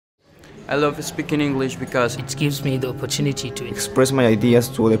I love speaking English because it gives me the opportunity to express my ideas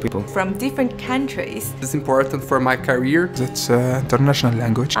to other people from different countries. It's important for my career. It's an international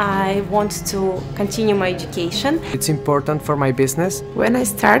language. I want to continue my education. It's important for my business. When I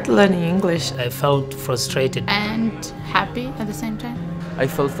started learning English, I felt frustrated and happy at the same time. I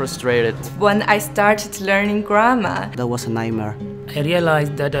felt frustrated. When I started learning grammar, that was a nightmare. I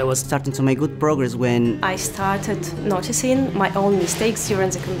realized that I was starting to make good progress when I started noticing my own mistakes during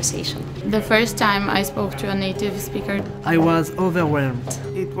the conversation. The first time I spoke to a native speaker, I was overwhelmed.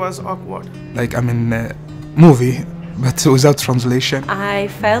 It was awkward. Like I'm in a movie, but without translation. I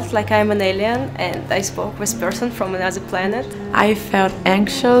felt like I'm an alien and I spoke with a person from another planet. I felt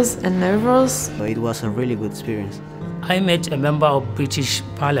anxious and nervous. So it was a really good experience. I met a member of British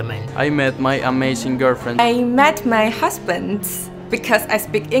Parliament. I met my amazing girlfriend. I met my husband because I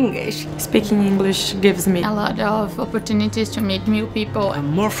speak English. Speaking English gives me a lot of opportunities to meet new people.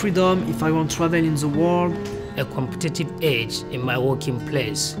 And more freedom if I want to travel in the world. A competitive edge in my working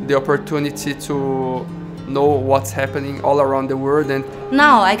place. The opportunity to know what's happening all around the world. And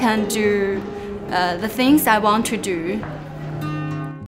now I can do the things I want to do